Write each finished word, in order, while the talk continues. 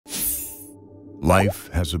Life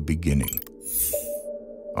has a beginning,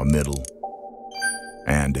 a middle,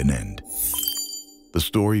 and an end. The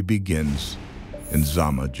story begins in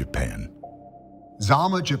Zama, Japan.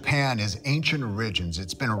 Zama, Japan is ancient origins.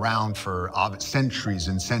 It's been around for centuries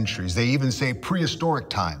and centuries. They even say prehistoric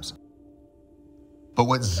times. But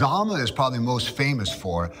what Zama is probably most famous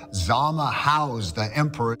for, Zama housed the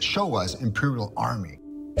Emperor Showa's imperial army.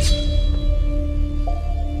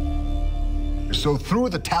 So through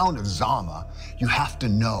the town of Zama, you have to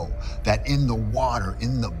know that in the water,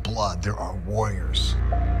 in the blood, there are warriors.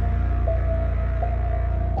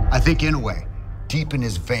 I think Inoue, deep in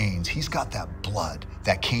his veins, he's got that blood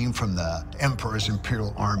that came from the Emperor's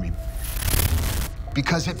imperial army.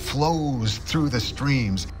 Because it flows through the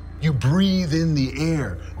streams, you breathe in the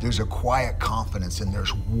air, there's a quiet confidence and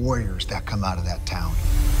there's warriors that come out of that town.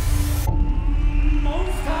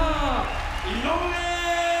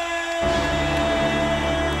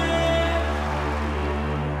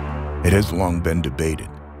 It has long been debated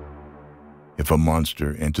if a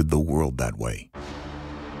monster entered the world that way,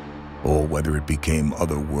 or whether it became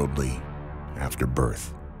otherworldly after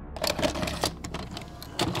birth.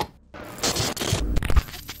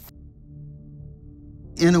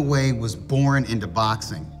 Inoue was born into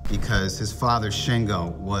boxing because his father,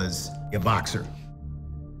 Shingo, was a boxer.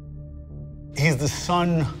 He's the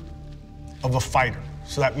son of a fighter,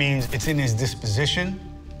 so that means it's in his disposition,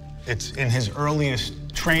 it's in his earliest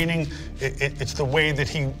training, it's the way that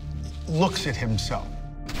he looks at himself.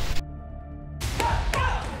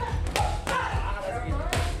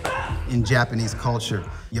 In Japanese culture,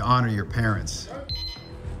 you honor your parents.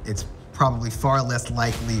 It's probably far less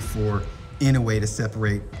likely for Inoue to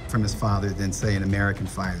separate from his father than, say, an American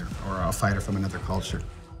fighter or a fighter from another culture.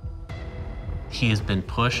 He has been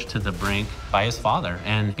pushed to the brink by his father,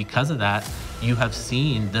 and because of that, you have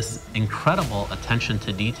seen this incredible attention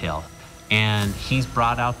to detail, and he's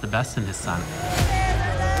brought out the best in his son.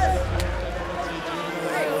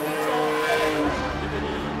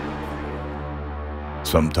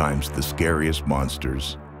 Sometimes the scariest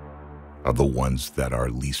monsters are the ones that are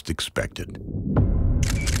least expected.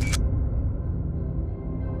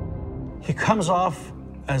 He comes off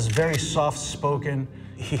as very soft-spoken.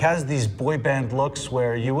 He has these boy band looks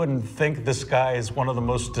where you wouldn't think this guy is one of the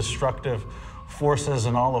most destructive forces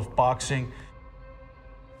in all of boxing.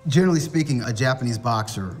 Generally speaking, a Japanese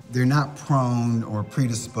boxer, they're not prone or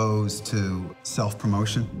predisposed to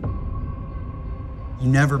self-promotion. You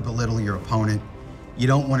never belittle your opponent. You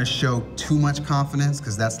don't want to show too much confidence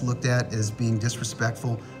because that's looked at as being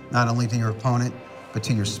disrespectful, not only to your opponent, but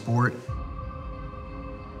to your sport.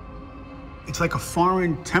 It's like a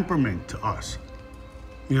foreign temperament to us.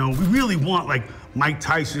 You know, we really want, like, Mike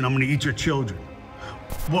Tyson, I'm gonna eat your children.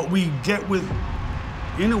 What we get with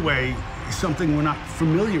Inoue is something we're not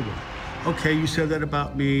familiar with. Okay, you said that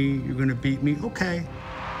about me, you're gonna beat me, okay.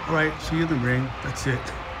 All right, see you in the ring, that's it.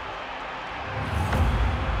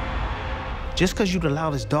 Just because you're the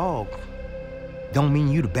loudest dog, don't mean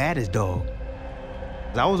you the baddest dog.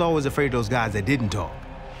 I was always afraid of those guys that didn't talk,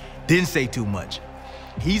 didn't say too much.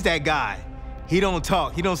 He's that guy. He don't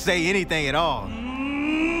talk, he don't say anything at all.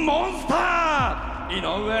 Monster!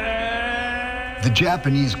 Inoue! The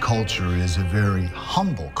Japanese culture is a very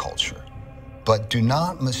humble culture, but do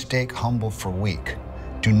not mistake humble for weak.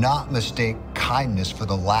 Do not mistake kindness for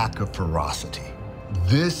the lack of ferocity.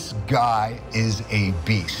 This guy is a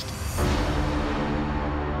beast.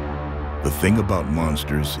 The thing about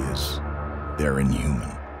monsters is they're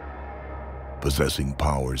inhuman, possessing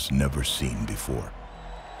powers never seen before.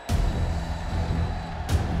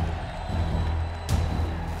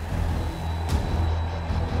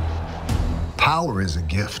 Power is a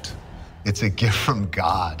gift. It's a gift from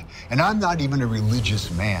God. And I'm not even a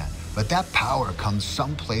religious man, but that power comes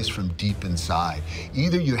someplace from deep inside.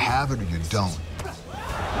 Either you have it or you don't.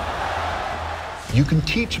 You can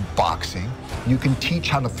teach boxing, you can teach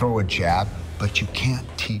how to throw a jab, but you can't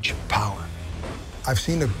teach power. I've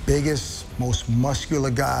seen the biggest, most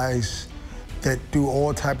muscular guys that do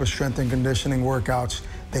all type of strength and conditioning workouts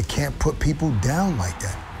that can't put people down like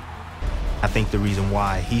that. I think the reason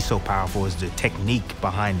why he's so powerful is the technique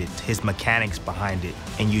behind it, his mechanics behind it.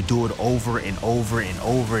 And you do it over and over and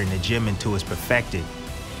over in the gym until it's perfected.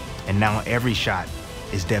 And now every shot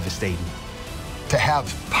is devastating. To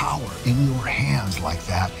have power in your hands like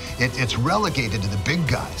that, it's relegated to the big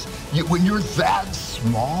guys. When you're that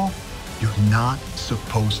small, you're not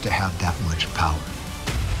supposed to have that much power.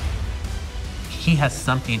 He has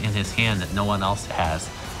something in his hand that no one else has,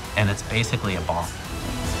 and it's basically a ball.